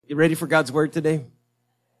You ready for God's word today?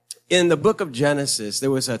 In the book of Genesis,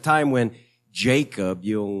 there was a time when Jacob,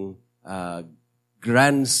 yung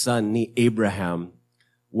grandson ni Abraham,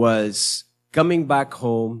 was coming back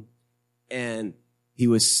home and he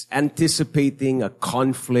was anticipating a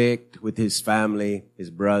conflict with his family, his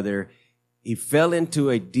brother. He fell into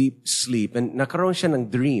a deep sleep and nakaroon siya ng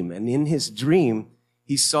dream. And in his dream,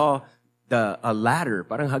 he saw a ladder,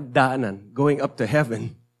 parang hagdanan, going up to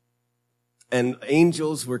heaven. And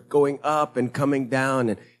angels were going up and coming down.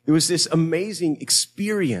 And there was this amazing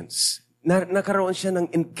experience. Nakaroon siya ng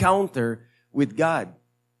encounter with God.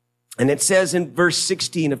 And it says in verse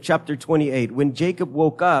 16 of chapter 28, when Jacob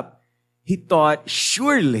woke up, he thought,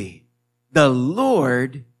 surely the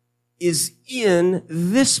Lord is in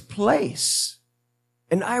this place.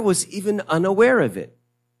 And I was even unaware of it.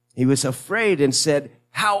 He was afraid and said,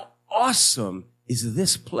 how awesome is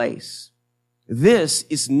this place? This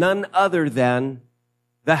is none other than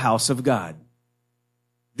the house of God.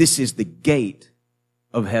 This is the gate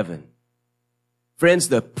of heaven. Friends,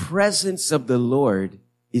 the presence of the Lord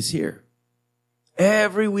is here.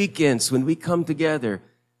 Every weekends when we come together,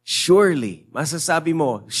 surely, masasabi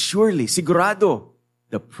mo, surely, sigurado,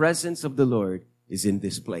 the presence of the Lord is in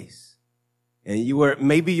this place. And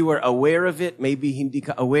maybe you were aware of it, maybe hindi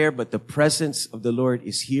ka aware, but the presence of the Lord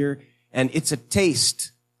is here. And it's a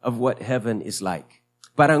taste of what heaven is like.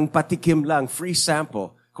 Parang patikim lang, free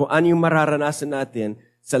sample, kung ano yung mararanasan natin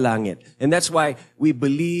sa langit. And that's why we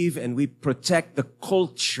believe and we protect the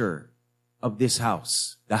culture of this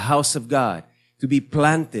house, the house of God, to be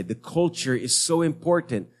planted. The culture is so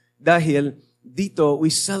important dahil dito we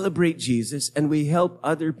celebrate Jesus and we help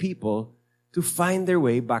other people to find their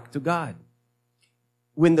way back to God.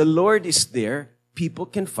 When the Lord is there, people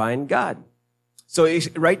can find God. So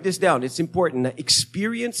write this down. It's important.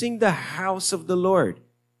 Experiencing the house of the Lord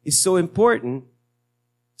is so important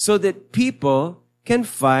so that people can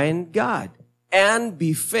find God and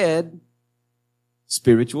be fed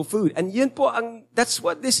spiritual food. And yun po that's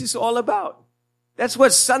what this is all about. That's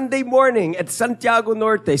what Sunday morning at Santiago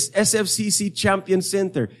Norte, SFCC Champion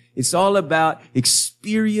Center, it's all about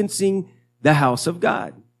experiencing the house of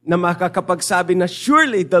God. Na makakapagsabi na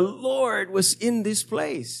surely the Lord was in this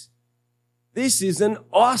place. This is an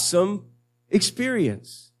awesome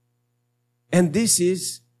experience. And this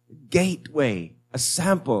is gateway, a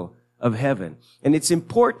sample of heaven. And it's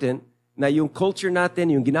important na yung culture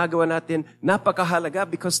natin, yung ginagawa natin,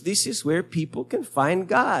 napakahalaga because this is where people can find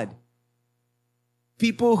God.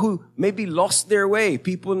 People who maybe lost their way,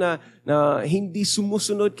 people na hindi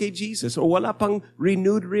sumusunod kay Jesus or wala pang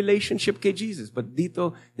renewed relationship kay Jesus. But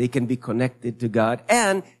dito, they can be connected to God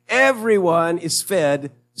and everyone is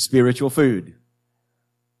fed spiritual food.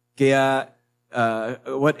 Kaya,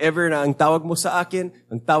 whatever na ang tawag mo sa akin,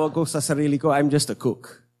 ang tawag ko sa sarili ko, I'm just a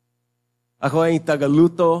cook. Ako ay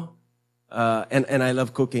tagaluto, and I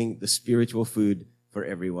love cooking the spiritual food for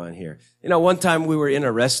everyone here. You know, one time we were in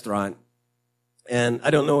a restaurant, and I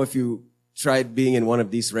don't know if you tried being in one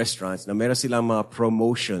of these restaurants, na meron silang mga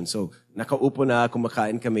promotion. So, nakaupo na,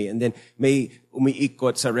 kumakain kami, and then may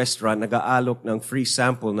umiikot sa restaurant, nag-aalok ng free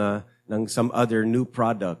sample na ng some other new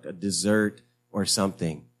product, a dessert or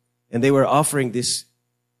something. And they were offering this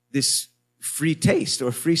free taste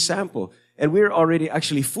or free sample. And we were already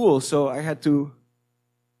actually full, so I had to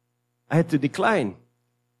decline.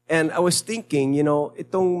 And I was thinking, you know,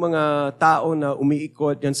 itong mga tao na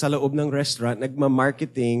umiikot yan sa loob ng restaurant,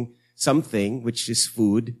 nagma-marketing something, which is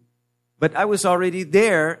food. But I was already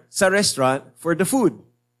there sa restaurant for the food.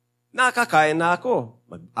 Nakakain na ako.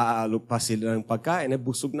 Mag-aalok pa sila ng pagkain,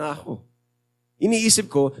 busog na ako.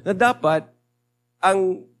 Iniisip ko na dapat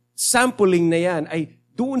ang sampling na yan ay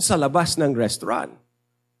doon sa labas ng restaurant.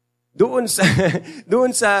 Doon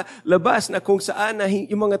sa labas na kung saan na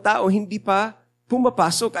yung mga tao hindi pa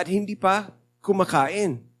pumapasok at hindi pa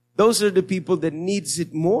kumakain. Those are the people that needs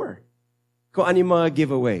it more. Kung ano yung mga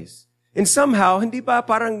giveaways. And somehow, hindi ba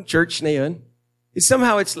parang church na yun?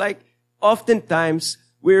 Somehow it's like, oftentimes,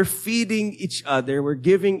 we're feeding each other, we're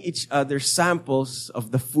giving each other samples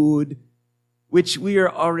of the food which we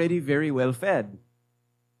are already very well fed.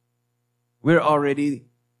 We're already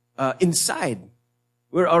inside.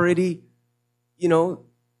 We're already,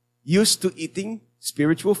 used to eating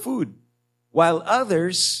spiritual food. While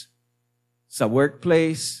others, sa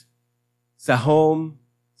workplace, sa home,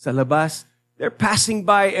 sa labas, they're passing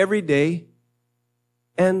by every day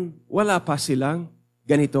and wala pa silang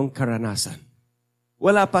ganitong karanasan.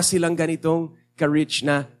 Wala pa silang ganitong ka-rich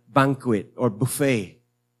na banquet or buffet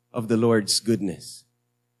of the Lord's goodness.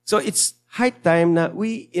 So it's high time that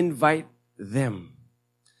we invite them.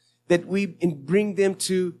 That we bring them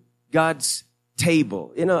to God's table.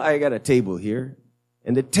 You know, I got a table here.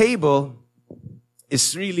 And the table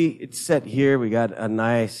is really, it's set here. We got a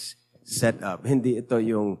nice setup. Hindi ito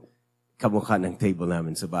yung kamukha ng table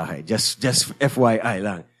namin sa bahay. Just FYI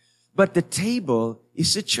lang. But the table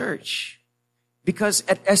is the church. Because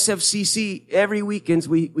at SFCC, every weekends,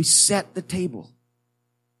 we set the table.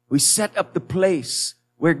 We set up the place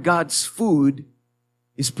where God's food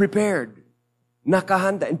is prepared.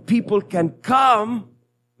 Nakahanda. And people can come,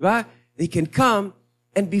 right? They can come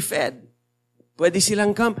and be fed. Pwede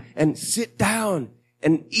silang come and sit down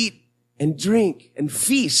and eat and drink and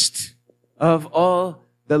feast of all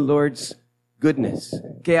the Lord's goodness.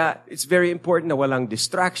 Kaya it's very important na walang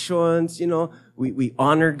distractions, you know. We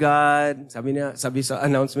honor God. Sabi sa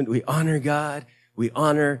announcement, we honor God. We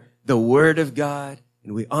honor the Word of God.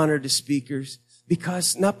 And we honor the speakers.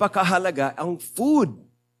 Because napakahalaga ang food.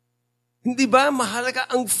 Hindi ba? Mahalaga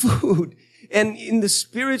ang food. And in the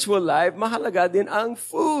spiritual life, mahalaga din ang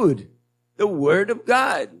food. The Word of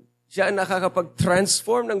God. Siya ang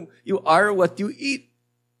nakakapag-transform ng you are what you eat.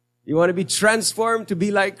 You want to be transformed to be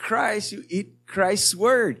like Christ, you eat Christ's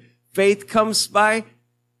Word. Faith comes by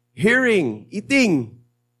hearing, eating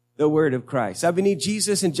the Word of Christ. Sabi ni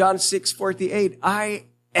Jesus in John 6:48,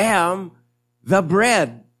 I am the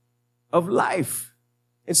bread of life.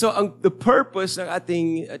 And so the purpose ng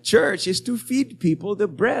ating church is to feed people the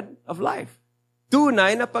bread of life.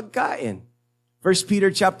 Tunay na pagkain. 1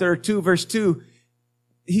 Peter chapter 2 verse 2,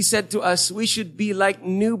 he said to us, we should be like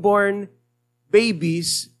newborn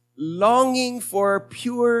babies longing for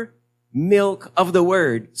pure milk of the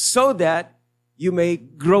Word so that you may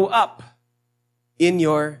grow up in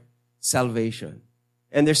your salvation.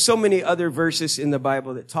 And there's so many other verses in the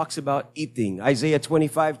Bible that talks about eating. Isaiah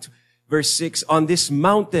 25 verse 6, on this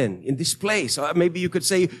mountain, in this place, or maybe you could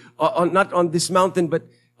say, not on this mountain, but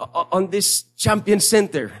on this Champion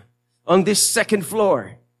Center, on this second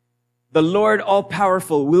floor, the Lord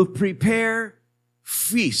all-powerful will prepare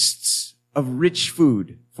feasts of rich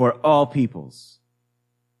food for all peoples.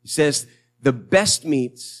 He says, the best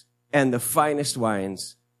meats and the finest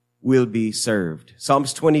wines will be served.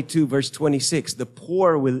 Psalms 22 verse 26, the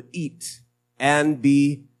poor will eat and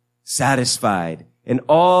be satisfied. And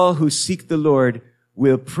all who seek the Lord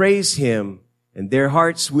will praise Him, and their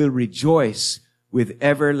hearts will rejoice with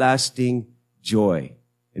everlasting joy.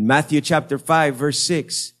 In Matthew chapter 5 verse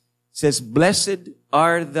 6, it says, blessed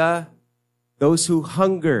are those who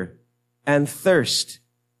hunger and thirst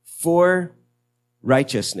for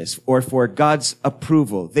righteousness or for God's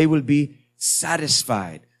approval. They will be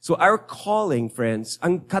satisfied. So our calling, friends,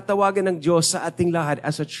 ang katawagan ng Diyos sa ating lahat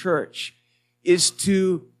as a church is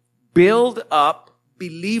to build up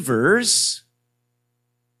believers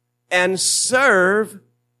and serve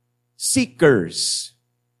seekers.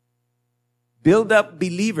 Build up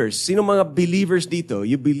believers. Sino mga believers dito?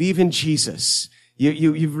 You believe in Jesus.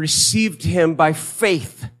 You've received Him by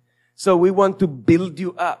faith. So we want to build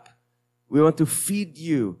you up. We want to feed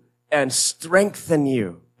you and strengthen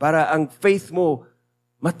you para ang faith mo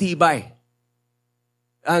matibay.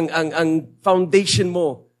 Ang foundation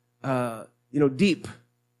mo, deep.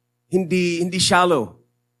 Hindi shallow.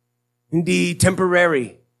 Hindi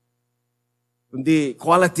temporary. Hindi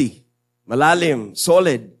quality. Malalim,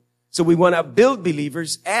 solid. So we want to build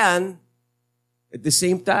believers and at the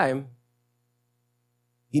same time,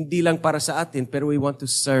 hindi lang para sa atin, pero we want to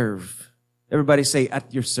serve. Everybody say,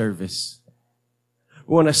 at your service.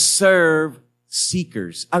 We want to serve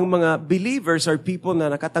seekers. Ang mga believers are people na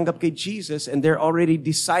nakatanggap kay Jesus and they're already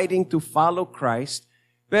deciding to follow Christ.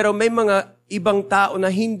 Pero may mga ibang tao na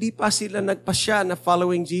hindi pa sila nagpasya na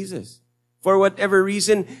following Jesus. For whatever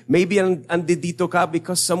reason, maybe andito ka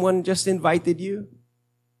because someone just invited you.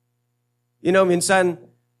 You know, minsan,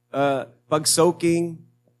 pag soaking,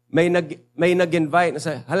 may nag-invite na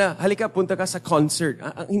sa, halika, punta ka sa concert.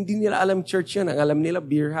 Hindi nila alam church yan. Ang alam nila,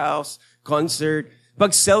 beer house, concert.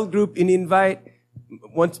 Pag cell group, in-invite.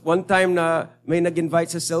 One time na may nag-invite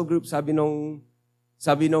sa cell group, sabi nung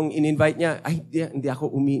in-invite niya, ay, hindi ako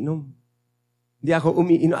umiinom. Hindi ako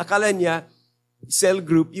umiinom. Akala niya, cell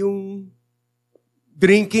group, yung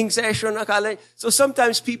drinking session, akala niya. So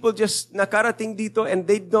sometimes people just nakarating dito and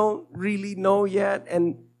they don't really know yet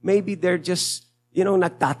and maybe they're just,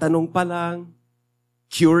 nagtatanong pa lang,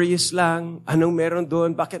 curious lang, anong meron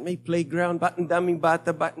doon, bakit may playground, bakit ang daming bata,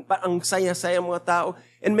 bakit ang saya-saya mga tao.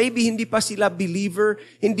 And maybe hindi pa sila believer,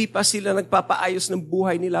 hindi pa sila nagpapaayos ng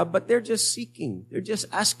buhay nila, but they're just seeking. They're just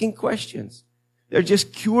asking questions. They're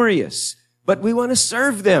just curious. But we want to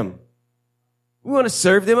serve them. We want to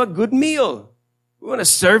serve them a good meal. We want to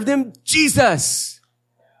serve them Jesus.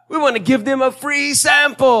 We want to give them a free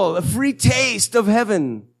sample, a free taste of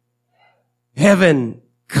heaven. heaven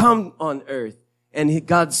come on earth, and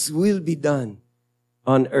God's will be done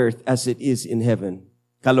on earth as it is in heaven.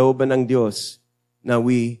 Kalooban ng Diyos na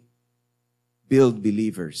we build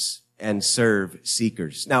believers and serve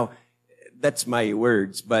seekers. Now, that's my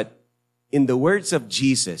words, but in the words of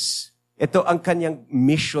Jesus, ito ang kanyang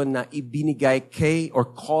mission na ibinigay kay, or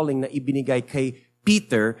calling na ibinigay kay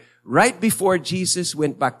Peter right before Jesus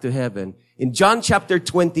went back to heaven. In John chapter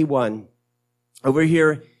 21, over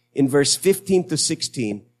here in verse 15 to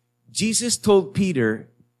 16, Jesus told Peter,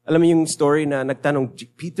 alam mo yung story na nagtanong,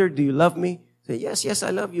 Peter, do you love me? He said, yes, yes, I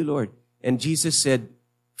love you, Lord. And Jesus said,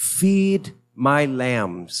 feed my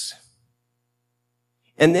lambs.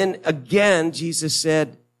 And then again, Jesus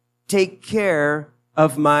said, take care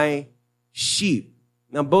of my sheep.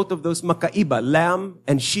 Now, both of those makaiba, lamb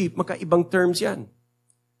and sheep, makaibang terms yan.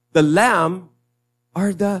 The lamb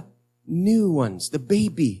are the new ones, the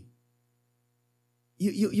baby.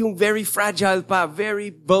 Yung very fragile pa, very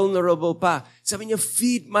vulnerable pa. Sabi niya,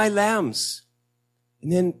 feed my lambs.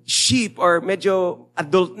 And then sheep are medyo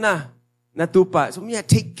adult na, natupa. So yeah,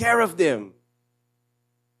 take care of them.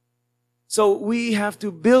 So we have to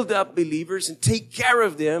build up believers and take care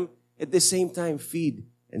of them, at the same time feed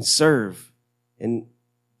and serve and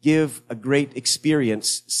give a great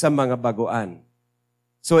experience sa mga baguan.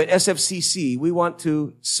 So at SFCC, we want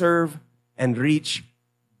to serve and reach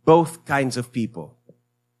both kinds of people.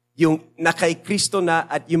 Yung nakay Kristo na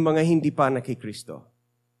at yung mga hindi pa nakay Kristo.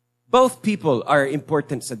 Both people are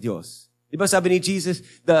important sa Diyos. Diba sabi ni Jesus,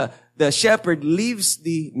 the shepherd leaves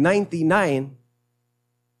the 99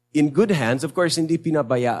 in good hands. Of course, hindi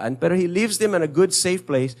pinabayaan, pero he leaves them in a good, safe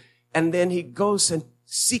place, and then he goes and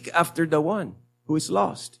seek after the one who is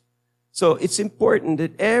lost. So it's important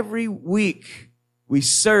that every week we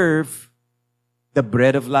serve the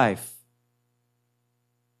bread of life.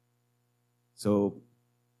 So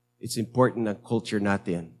it's important na culture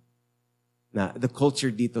natin. Na the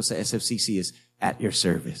culture dito sa SFCC is at your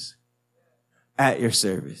service. At your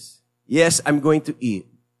service. Yes, I'm going to eat,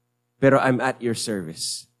 pero I'm at your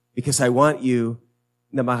service. Because I want you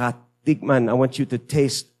na makatikman, I want you to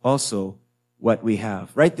taste also what we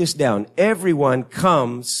have. Write this down. Everyone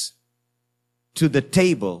comes to the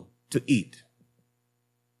table to eat.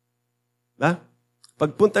 Ba?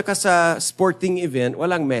 Pagpunta ka sa sporting event,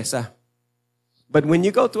 walang mesa. But when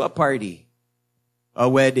you go to a party, a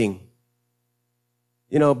wedding,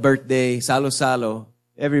 birthday, salo-salo,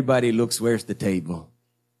 everybody looks, where's the table?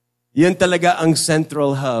 Yun talaga ang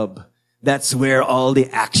central hub. That's where all the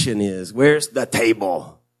action is. Where's the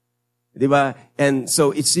table? Diba? And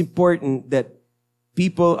so it's important that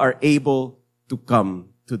people are able to come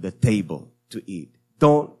to the table to eat.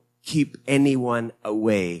 Don't keep anyone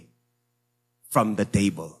away from the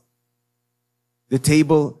table. The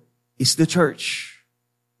table is the church.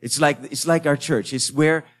 It's like our church. It's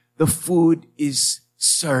where the food is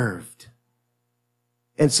served.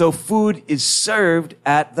 And so food is served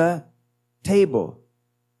at the table.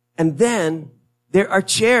 And then there are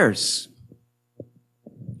chairs.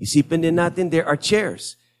 Isipin din natin, there are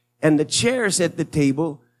chairs. And the chairs at the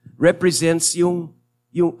table represents yung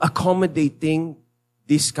accommodating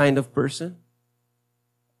this kind of person.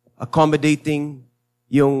 Accommodating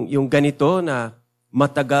yung ganito na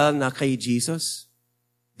matagal na kay Jesus.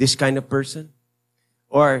 This kind of person.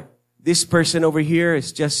 Or this person over here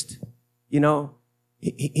is just,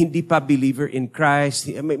 hindi pa believer in Christ.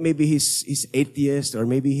 Maybe he's atheist, or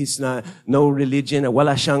maybe he's no religion, or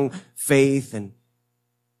wala siyang faith.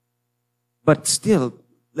 But still,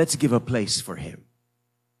 let's give a place for him.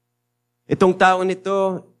 Itong tao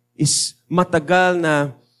nito is matagal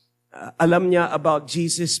na alam niya about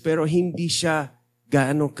Jesus, pero hindi siya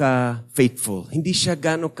gaano ka faithful. Hindi siya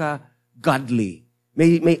gaano ka godly.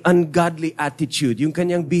 May ungodly attitude. Yung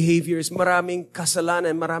kanyang behavior is maraming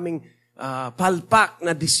kasalanan, maraming palpak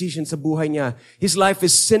na decision sa buhay niya. His life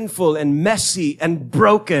is sinful and messy and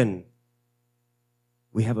broken.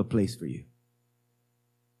 We have a place for you.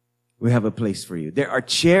 We have a place for you. There are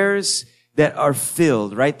chairs that are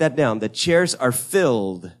filled. Write that down. The chairs are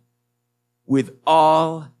filled with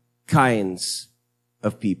all kinds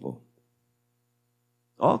of people.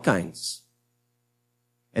 All kinds.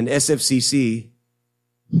 And SFCC,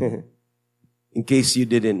 in case you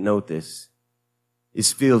didn't notice,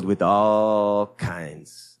 is filled with all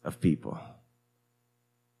kinds of people.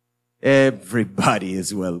 Everybody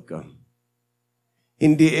is welcome.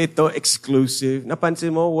 Hindi ito exclusive.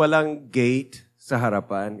 Napansin mo, walang gate sa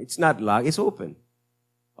harapan. It's not locked. It's open.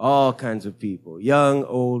 All kinds of people. Young,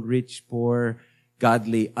 old, rich, poor,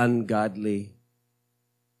 godly, ungodly,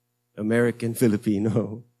 American,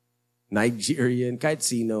 Filipino, Nigerian, kahit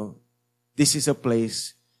sino. This is a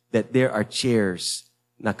place that there are chairs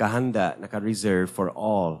nakahanda, naka-reserve for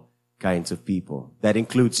all kinds of people. That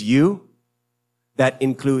includes you. That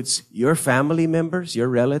includes your family members, your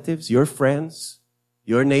relatives, your friends,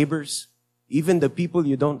 your neighbors, even the people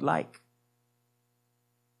you don't like.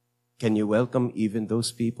 Can you welcome even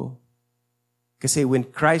those people? Kasi when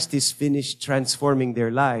Christ is finished transforming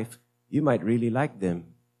their life, you might really like them.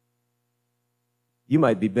 You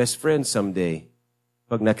might be best friends someday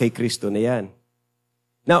pag na kay Kristo na yan.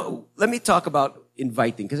 Now, let me talk about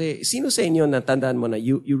inviting. Kasi sino sa inyo natandaan mo na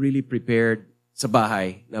you really prepared sa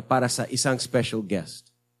bahay na para sa isang special guest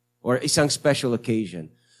or isang special occasion?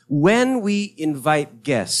 When we invite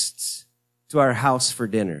guests to our house for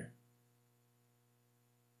dinner,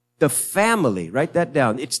 the family, write that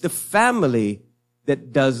down, it's the family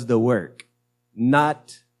that does the work,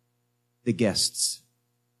 not the guests.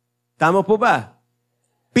 Tama po ba?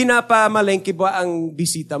 Pinapamalengke ba ang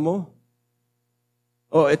bisita mo?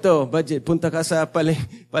 Oh, ito, budget. Punta ka sa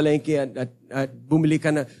palengke at bumili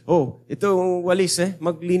ka na. Oh, ito walis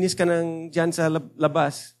maglinis ka ng dyan sa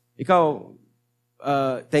labas. Ikaw,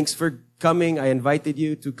 thanks for coming. I invited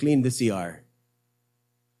you to clean the CR.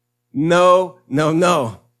 No.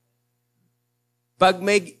 Pag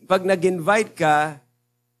nag-invite ka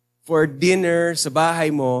for dinner sa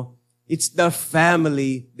bahay mo, it's the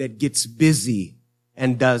family that gets busy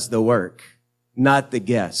and does the work, not the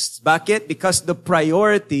guests. Bakit? Because the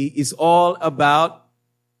priority is all about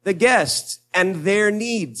the guests and their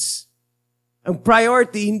needs. Ang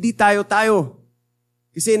priority, hindi tayo.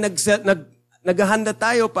 Kasi naghahanda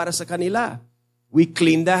tayo para sa kanila. We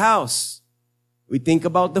clean the house. We think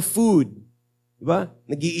about the food. Diba?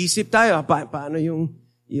 Nag-iisip tayo, paano yung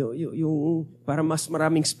para mas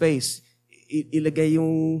maraming space. Ilagay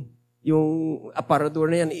yung aparador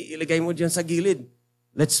na yan, ilagay mo dyan sa gilid.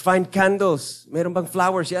 Let's find candles. Meron bang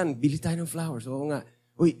flowers yan? Bili tayo ng flowers. Oo nga.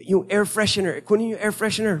 Uy, yung air freshener. Kunin yung air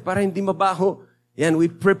freshener para hindi mabaho. Yan,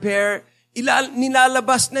 we prepare.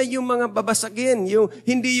 Nilalabas na yung mga babasagin.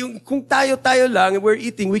 Kung tayo lang, we're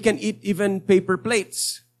eating, we can eat even paper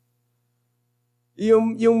plates.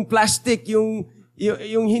 Yung plastic, yung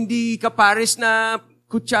hindi kapares na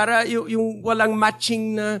kutsara, yung walang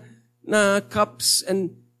matching na cups,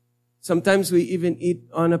 and sometimes we even eat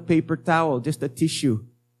on a paper towel, just a tissue.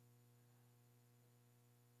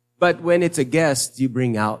 But when it's a guest, you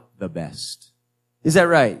bring out the best. Is that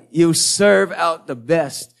right? You serve out the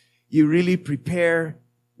best. You really prepare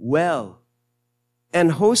well.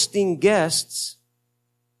 And hosting guests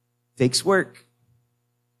takes work.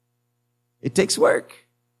 It takes work.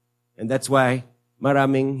 And that's why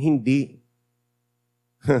maraming hindi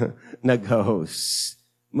nag-host.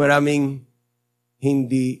 Maraming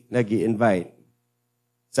hindi nag-i-invite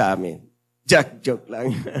sa amin. Joke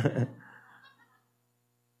lang.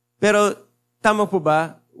 Pero tama po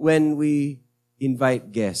ba when we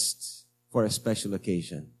invite guests for a special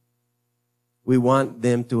occasion? We want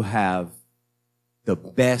them to have the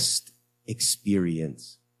best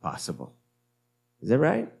experience possible. Is that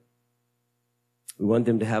right? We want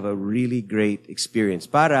them to have a really great experience.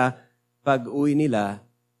 Para pag uwi nila,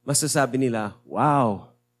 masasabi nila,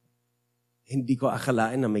 wow, hindi ko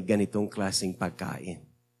akalain na may ganitong klaseng pagkain.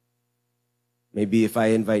 Maybe if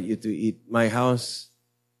I invite you to eat my house,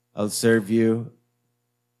 I'll serve you.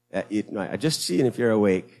 Just seeing if you're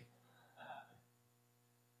awake.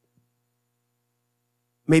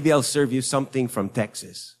 Maybe I'll serve you something from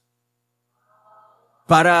Texas.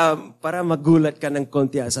 Para magulat ka ng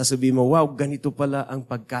konti, sasabihin mo, wow, ganito pala ang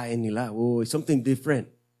pagkain nila. Oh, something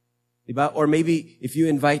different. Diba? Or maybe if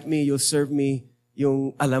you invite me, you'll serve me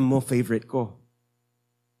yung alam mo favorite ko.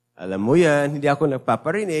 Alam mo yan, hindi ako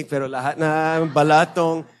nagpaparinig, pero lahat na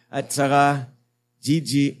balatong at saka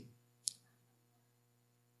Gigi,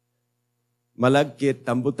 malagkit,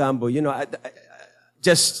 tambo-tambo,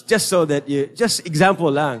 just so that just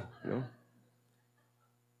example lang,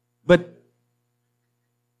 But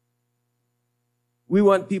we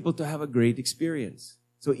want people to have a great experience.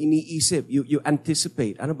 So iniisip, you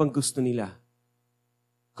anticipate, ano bang gusto nila?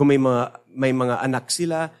 Kung may mga anak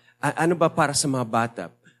sila, ano ba para sa mga bata?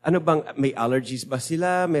 Ano bang, may allergies ba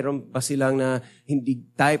sila? Meron ba silang na hindi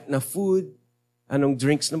type na food? Anong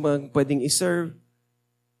drinks na pwedeng iserve?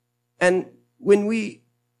 And when we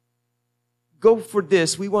go for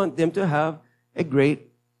this, we want them to have a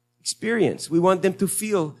great experience. We want them to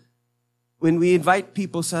feel, when we invite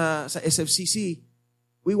people sa SFCC,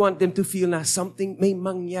 we want them to feel na something may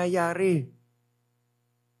mangyayari.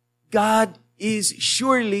 God is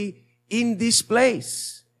surely in this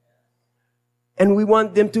place. And we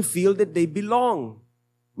want them to feel that they belong.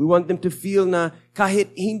 We want them to feel na kahit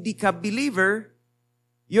hindi ka believer,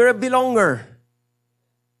 you're a belonger.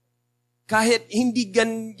 kahit hindi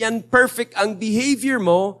ganyan perfect ang behavior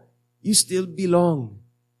mo, you still belong.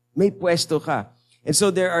 May pwesto ka. And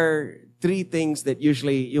so there are 3 things that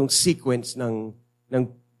usually yung sequence ng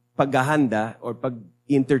paghahanda or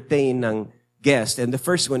pag-entertain ng guest. And the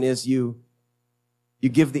first one is you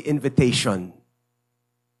give the invitation.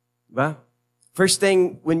 Diba? First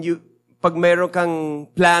thing, pag mayroon kang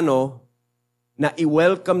plano na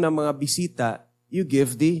i-welcome ng mga bisita, you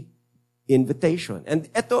give the invitation. And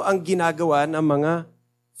ito ang ginagawa ng mga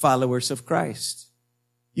followers of Christ.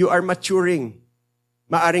 You are maturing.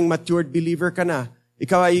 Maaring matured believer ka na.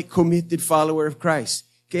 Ikaw ay committed follower of Christ.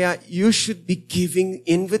 Kaya you should be giving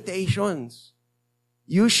invitations.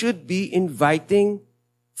 You should be inviting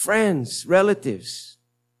friends, relatives,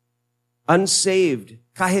 unsaved,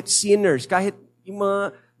 kahit sinners, kahit yung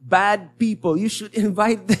mga bad people, you should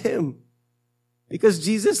invite them. Because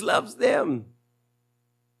Jesus loves them.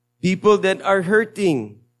 People that are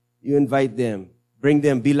hurting, you invite them. Bring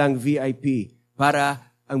them bilang VIP para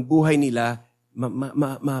ang buhay nila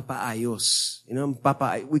mapaayos.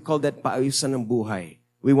 We call that paayusan ng buhay.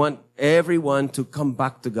 We want everyone to come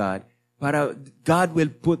back to God para God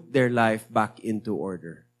will put their life back into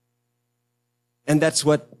order. And that's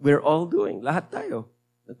what we're all doing. Lahat tayo.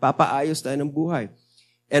 Nagpapaayos tayo ng buhay.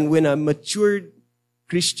 And when a matured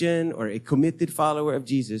Christian or a committed follower of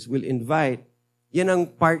Jesus will invite, yan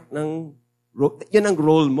ang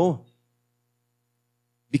role mo.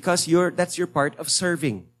 Because that's your part of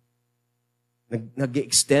serving.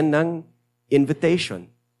 Nag-extend ng invitation.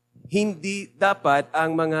 Hindi dapat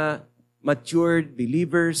ang mga matured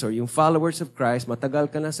believers or yung followers of Christ, matagal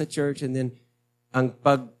ka na sa church and then ang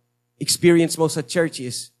pag-experience mo sa church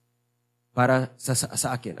is para sa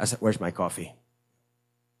akin. Where's my coffee?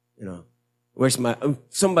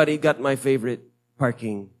 Somebody got my favorite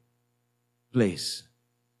parking place.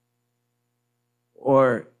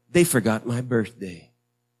 Or they forgot my birthday.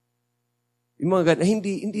 Yung mga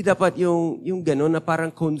hindi dapat yung gano'n na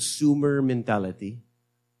parang consumer mentality.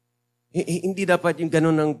 Hindi dapat yung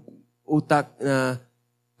gano'n ng utak na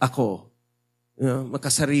ako,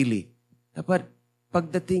 makasarili. Dapat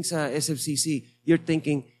pagdating sa SFCC, you're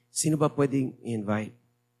thinking, sino ba pwedeng i-invite?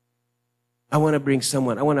 I want to bring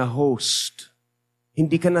someone. I want to host.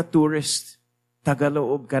 Hindi ka na tourist.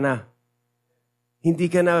 Tagaloob ka na.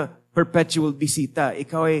 Hindi ka na perpetual bisita.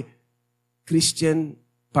 Ikaw ay Christian,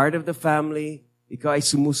 part of the family. Ikaw ay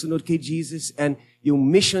sumusunod kay Jesus. And yung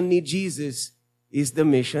mission ni Jesus is the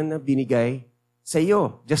mission na binigay sa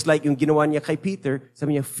iyo. Just like yung ginawa niya kay Peter,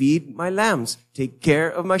 sabi niya, feed my lambs. Take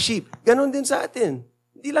care of my sheep. Ganon din sa atin.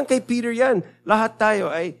 Hindi lang kay Peter yan. Lahat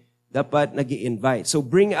tayo ay dapat nag-i-invite. So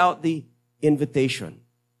bring out the invitation.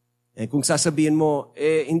 And kung sasabihin mo,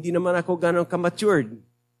 hindi naman ako ganon ka-matured.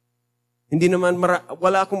 Hindi naman,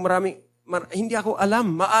 wala akong hindi ako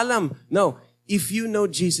maalam. No. If you know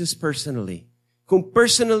Jesus personally, kung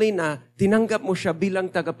personally na tinanggap mo siya bilang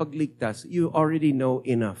tagapagligtas, you already know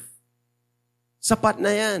enough. Sapat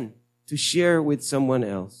na yan to share with someone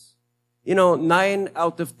else. 9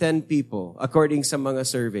 out of 10 people, according sa mga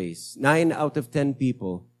surveys, 9 out of 10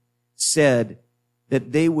 people said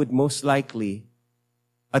that they would most likely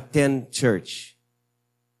attend church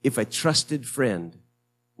if a trusted friend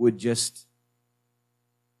would just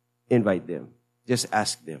invite them, just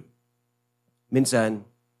ask them. Minsan,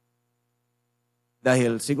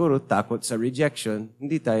 dahil siguro takot sa rejection,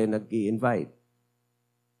 hindi tayo nag-i-invite.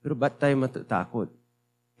 Pero ba't tayo matatakot?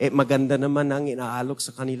 Maganda naman ang inaalok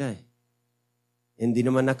sa kanila. Hindi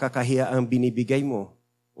naman nakakahiya ang binibigay mo.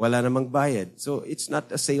 Wala namang bayad. So it's not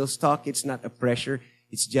a sales talk, it's not a pressure,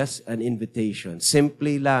 it's just an invitation.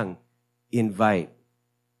 Simply lang, invite.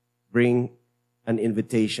 Bring an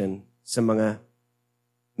invitation sa mga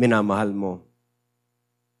minamahal mo.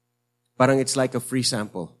 Parang it's like a free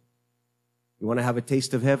sample. You want to have a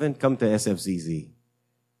taste of heaven? Come to SFCZ.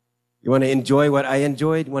 You want to enjoy what I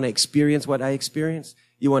enjoyed? You want to experience what I experienced?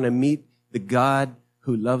 You want to meet the God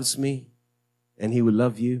who loves me and He will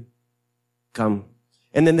love you? Come.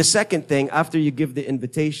 And then the second thing, after you give the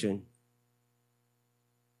invitation,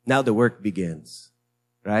 now the work begins.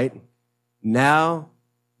 Right? Now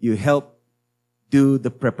you help do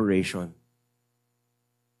the preparation.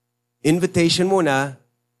 Invitation muna.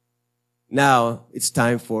 Now it's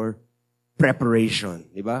time for preparation,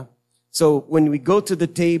 di ba? So, when we go to the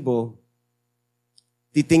table,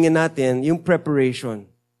 titingnan natin yung preparation.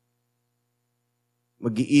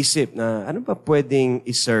 Mag-iisip na, ano ba pwedeng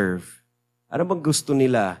i-serve? Ano bang gusto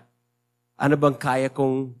nila? Ano bang kaya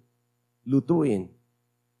kong lutuin?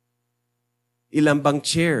 Ilan bang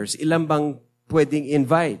chairs? Ilan bang pwedeng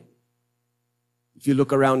invite? If you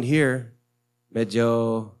look around here,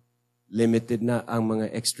 medyo limited na ang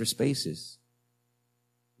mga extra spaces.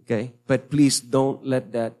 Okay? But please don't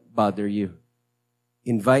let that bother you.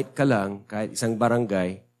 Invite ka lang, kahit isang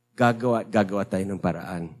barangay, gagawa tayo ng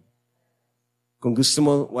paraan. Kung gusto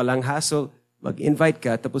mo walang hassle, mag-invite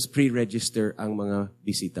ka, tapos pre-register ang mga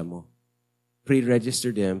bisita mo.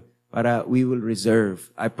 Pre-register them para we will reserve,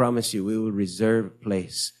 I promise you, we will reserve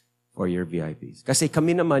place for your VIPs. Kasi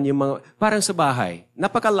kami naman, yung mga, parang sa bahay,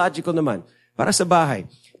 napaka-logical naman, para sa bahay.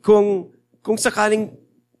 Kung sakaling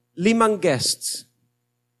 5 guests,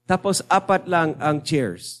 tapos 4 lang ang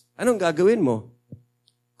chairs, anong gagawin mo?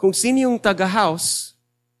 Kung sino yung taga-house,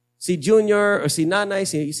 si Junior o si Nanay,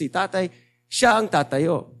 si Tatay, siya ang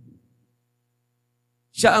tatayo.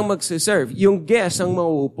 Siya ang magsiserve. Yung guest ang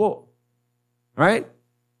mauupo. Right?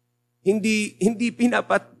 Hindi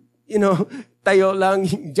tayo lang,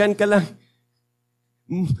 dyan ka lang.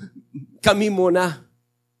 Kami muna.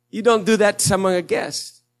 You don't do that sa mga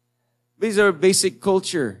guests. These are basic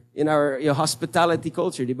culture in our hospitality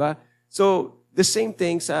culture, di ba? So, the same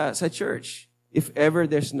thing sa church. If ever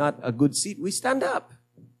there's not a good seat, we stand up.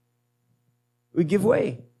 We give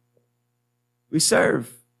way. We serve.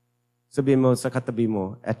 Sabihin mo sa katabi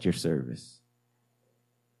mo, at your service.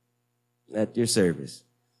 At your service.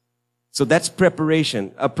 So that's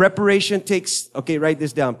preparation. Preparation takes, okay, write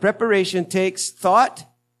this down. Preparation takes thought,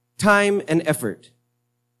 time, and effort.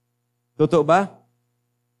 Totoo ba?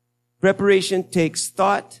 Preparation takes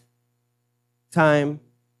thought, time,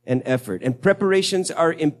 and effort. And preparations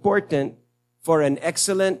are important for an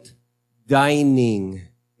excellent dining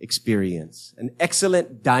experience. An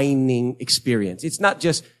excellent dining experience. It's not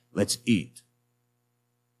just, let's eat.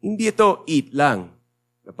 Hindi ito eat lang.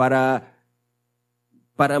 Para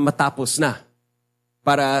matapos na.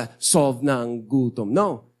 Para solve na ang gutom.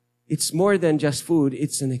 No. It's more than just food.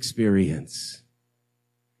 It's an experience.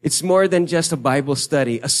 It's more than just a Bible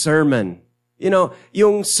study, a sermon.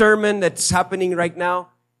 Yung sermon that's happening right now,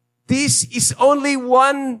 this is only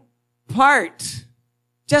one part.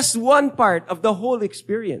 Just one part of the whole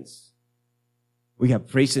experience. We have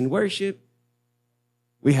praise and worship.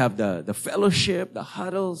 We have the fellowship, the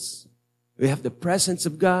huddles. We have the presence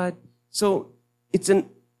of God. So,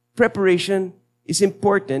 preparation is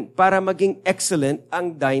important para maging excellent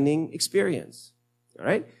ang dining experience. All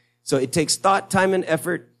right? So, it takes thought, time, and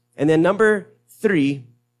effort. And then number 3,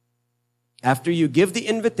 after you give the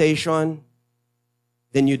invitation,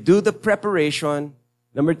 then you do the preparation.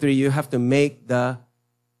 Number 3, you have to make the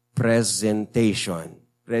presentation.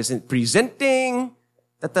 Presenting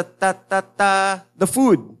the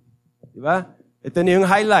food. Diba? Ito na yung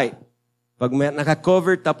highlight. Pag may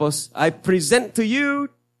naka-cover, tapos, I present to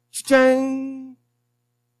you,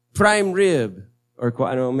 prime rib. Or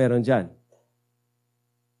kung ano meron dyan.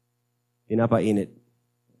 Pinapainit.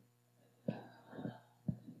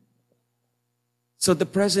 So the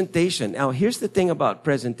presentation. Now, here's the thing about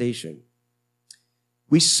presentation.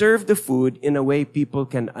 We serve the food in a way people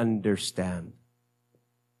can understand.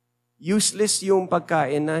 Useless yung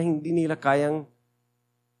pagkain na hindi nila kayang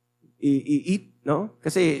i-eat, no?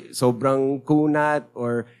 Kasi sobrang kunat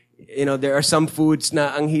or, there are some foods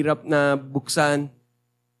na ang hirap na buksan.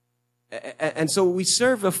 And so we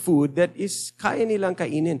serve a food that is kaya nilang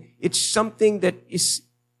kainin. It's something that is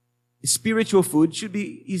spiritual food, should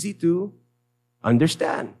be easy to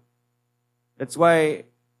understand. That's why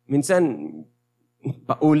minsan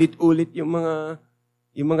paulit-ulit yung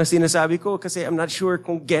mga sinasabi ko kasi I'm not sure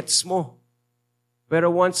kung gets mo. Pero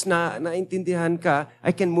once na naintindihan ka,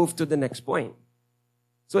 I can move to the next point.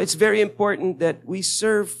 So it's very important that we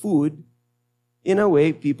serve food in a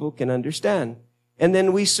way people can understand. And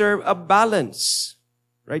then we serve a balance.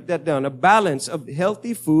 Write that down. A balance of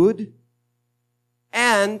healthy food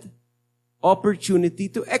and opportunity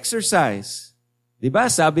to exercise. Diba?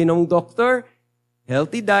 Sabi ng doktor,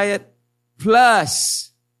 healthy diet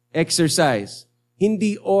plus exercise.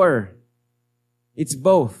 Hindi or. It's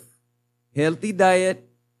both. Healthy diet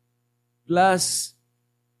plus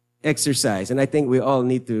exercise. And I think we all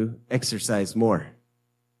need to exercise more.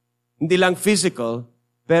 Hindi lang physical,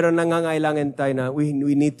 pero nangangailangan tayo na we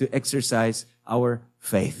need to exercise our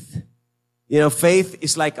faith. Faith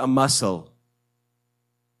is like a muscle.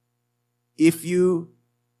 If you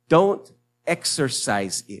don't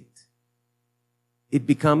exercise it, it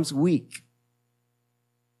becomes weak.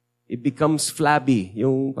 It becomes flabby,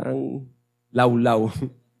 yung parang law-law.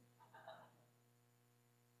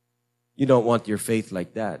 You don't want your faith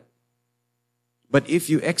like that. But if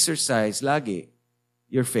you exercise lagi,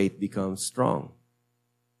 your faith becomes strong,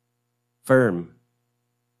 firm,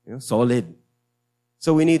 solid.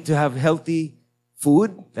 So we need to have healthy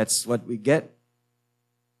food. That's what we get.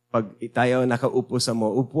 Pag tayo nakaupo sa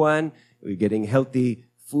mga upuan, we're getting healthy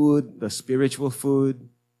food, the spiritual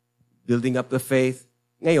food, building up the faith.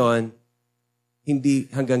 Ngayon,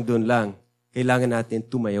 hindi hanggang doon lang. Kailangan natin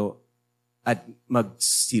tumayo at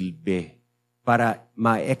magsilbi para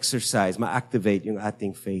ma-exercise, ma-activate yung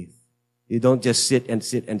ating faith. You don't just sit and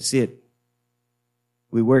sit and sit.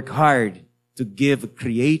 We work hard to give a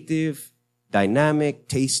creative,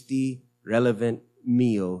 dynamic, tasty, relevant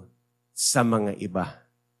meal sa mga iba.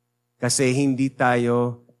 Kasi hindi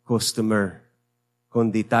tayo customer,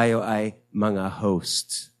 kundi tayo ay mga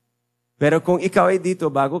hosts. Pero kung ikaw ay dito,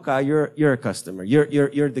 bago ka, you're a customer.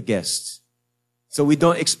 You're the guest. So we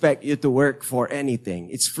don't expect you to work for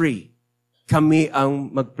anything. It's free. Kami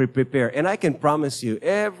ang mag-prepare. And I can promise you,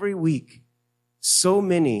 every week, so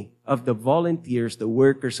many of the volunteers, the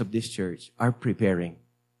workers of this church, are preparing.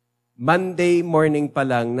 Monday morning pa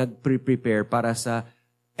lang, nag-prepare para sa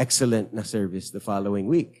excellent na service the following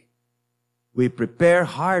week. We prepare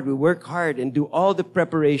hard, we work hard, and do all the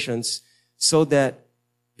preparations so that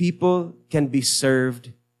people can be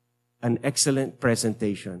served an excellent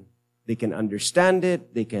presentation. They can understand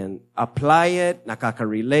it, they can apply it,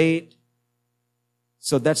 nakaka-relate.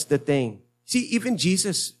 So that's the thing. See, even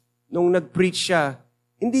Jesus, nung nag-preach siya,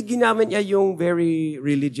 hindi ginamit niya yung very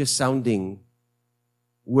religious-sounding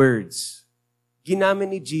words.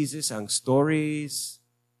 Ginamit ni Jesus ang stories,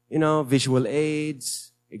 visual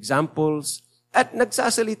aids, examples, at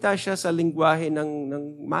nagsasalita siya sa lingwahe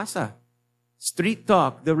ng masa. Street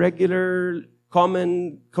talk, the regular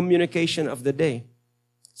common communication of the day.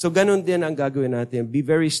 So ganun din ang gagawin natin. Be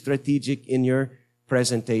very strategic in your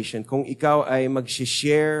presentation. Kung ikaw ay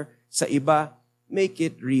mag-share sa iba, make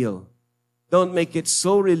it real. Don't make it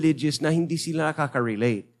so religious na hindi sila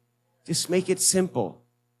nakaka-relate. Just make it simple.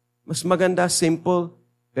 Mas maganda simple,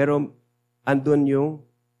 pero andun yung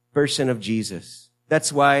person of Jesus.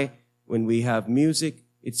 That's why when we have music,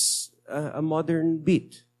 it's a modern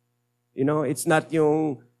beat. It's not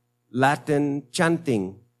yung Latin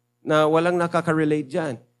chanting na walang nakaka-relate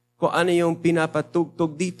dyan. Kung ano yung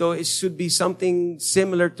pinapatugtog dito, it should be something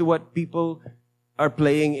similar to what people are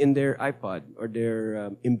playing in their iPod or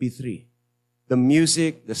their MP3. The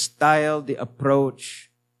music, the style, the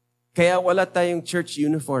approach. Kaya wala tayong church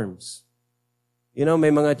uniforms.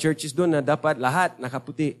 May mga churches doon na dapat lahat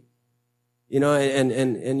nakaputi.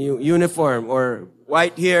 And uniform or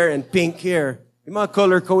white here and pink here. Yung mga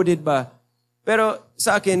color-coded ba? Pero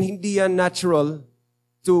sa akin, hindi yan natural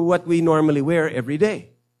to what we normally wear every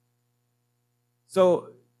day.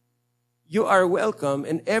 So, you are welcome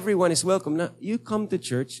and everyone is welcome. Now, you come to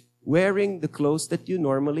church wearing the clothes that you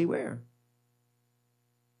normally wear.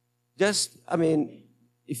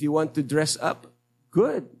 If you want to dress up,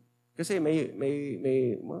 good. Kasi may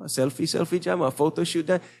mga selfie dyan, mga photo shoot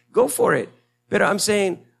dyan. Go for it. Pero I'm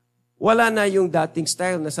saying, wala na yung dating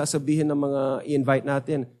style na sasabihin ng mga i-invite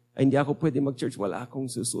natin, ay hindi ako pwede mag-church, wala akong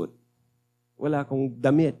susuot. Wala akong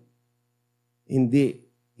damit.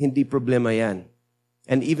 Hindi problema yan.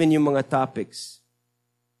 And even yung mga topics,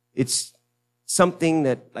 it's something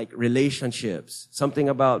that like relationships, something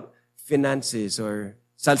about finances, or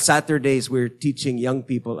sa Saturdays we're teaching young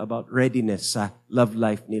people about readiness sa love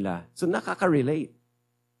life nila. So nakaka-relate.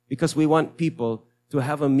 Because we want people to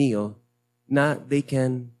have a meal na they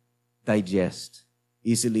can digest,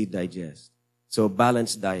 easily digest. So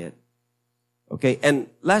balanced diet. Okay, and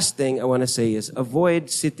last thing I want to say is avoid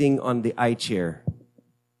sitting on the eye chair.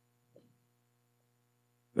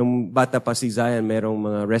 Nung bata pa si Zion, merong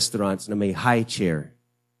mga restaurants na may high chair.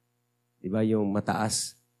 Diba yung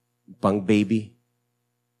mataas, pang baby.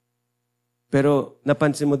 Pero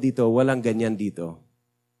napansin mo dito, walang ganyan dito.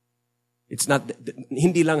 It's not,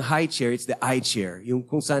 hindi lang high chair, it's the eye chair. Yung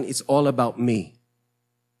kung saan it's all about me.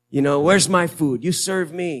 Where's my food? You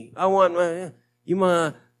serve me. I want yung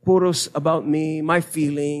mga puros about me, my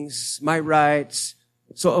feelings, my rights.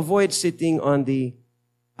 So avoid sitting on the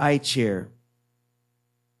eye chair.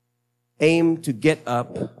 Aim to get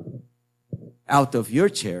up out of your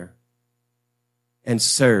chair and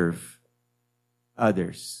serve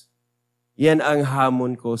others. Yan ang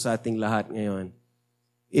hamon ko sa ating lahat ngayon.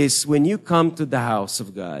 Is when you come to the house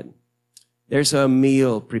of God, there's a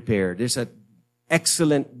meal prepared. There's an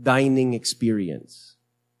excellent dining experience.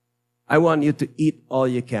 I want you to eat all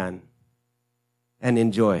you can and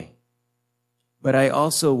enjoy. But I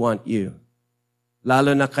also want you,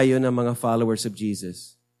 lalo na kayo na mga followers of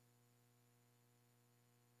Jesus,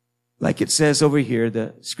 like it says over here,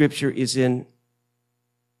 the scripture is in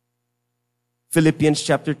Philippians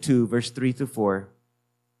chapter 2, verse 3-4.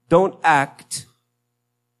 Don't act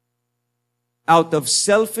out of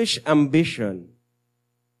selfish ambition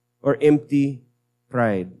or empty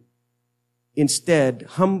pride. Instead,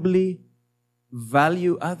 humbly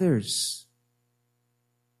value others.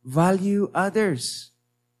 Value others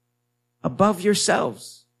above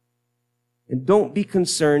yourselves. And don't be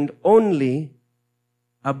concerned only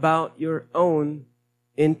about your own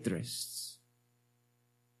interests.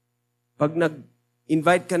 Pag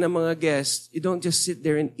nag-invite ka ng mga guests, you don't just sit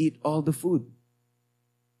there and eat all the food.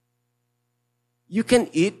 You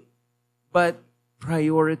can eat, but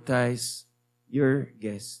prioritize your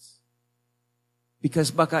guests.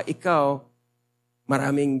 Because baka ikaw,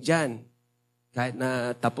 maraming dyan. Kahit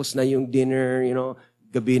na tapos na yung dinner,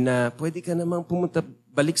 gabi na, pwede ka namang pumunta,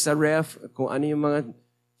 balik sa ref, kung ano yung mga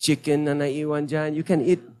chicken na naiwan dyan, you can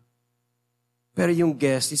eat. Pero yung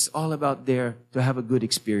guest is all about there to have a good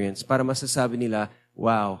experience para masasabi nila,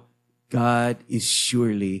 wow, God is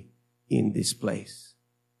surely in this place.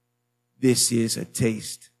 This is a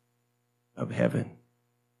taste of heaven.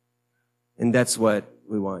 And that's what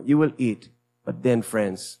we want. You will eat, but then,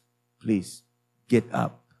 friends, please get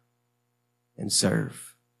up and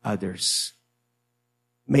serve others.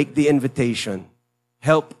 Make the invitation.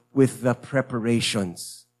 Help with the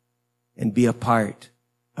preparations. And be a part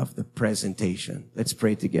of the presentation. Let's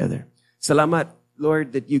pray together. Salamat,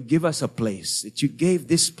 Lord, that you give us a place, that you gave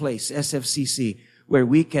this place, SFCC, where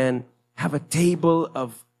we can have a table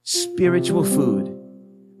of spiritual food.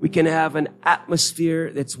 We can have an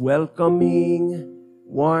atmosphere that's welcoming,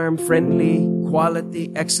 warm, friendly,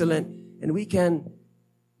 quality, excellent. And we can,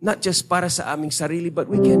 not just para sa aming sarili, but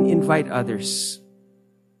we can invite others.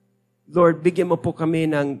 Lord, bigyan mo po kami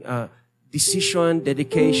ng decision,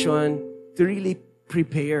 dedication to really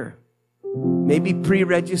prepare. Maybe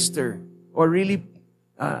pre-register or really,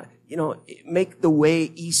 make the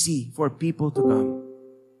way easy for people to come.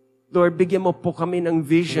 Lord, bigyan mo po kami ng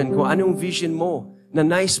vision, kung anong vision mo na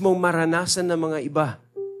nais mong maranasan ng mga iba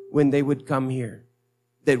when they would come here.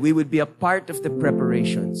 That we would be a part of the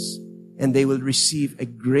preparations and they will receive a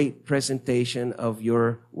great presentation of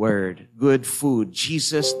your word. Good food.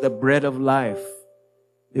 Jesus, the bread of life.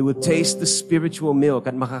 They would taste the spiritual milk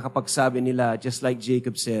at makakapagsabi nila, just like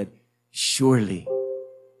Jacob said, surely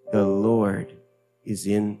the Lord is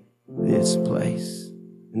in this place.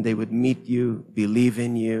 And they would meet you, believe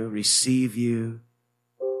in you, receive you,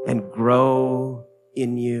 and grow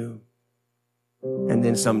in you. And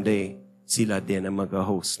then someday, sila din ang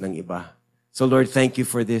mag-host ng iba. So Lord, thank you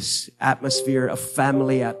for this atmosphere, a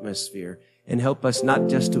family atmosphere. And help us not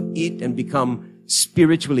just to eat and become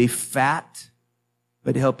spiritually fat,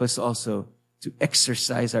 but help us also to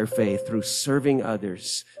exercise our faith through serving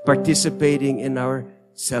others, participating in our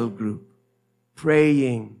cell group,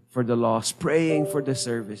 praying for the lost, praying for the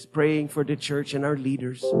service, praying for the church and our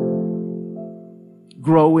leaders,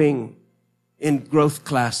 growing in growth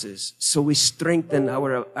classes. So we strengthen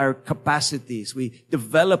our capacities. We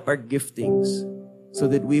develop our giftings so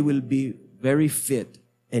that we will be very fit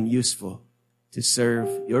and useful to serve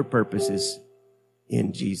your purposes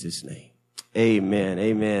in Jesus' name. Amen.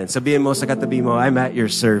 Amen. Sabihin mo sa katabi mo, I'm at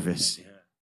your service.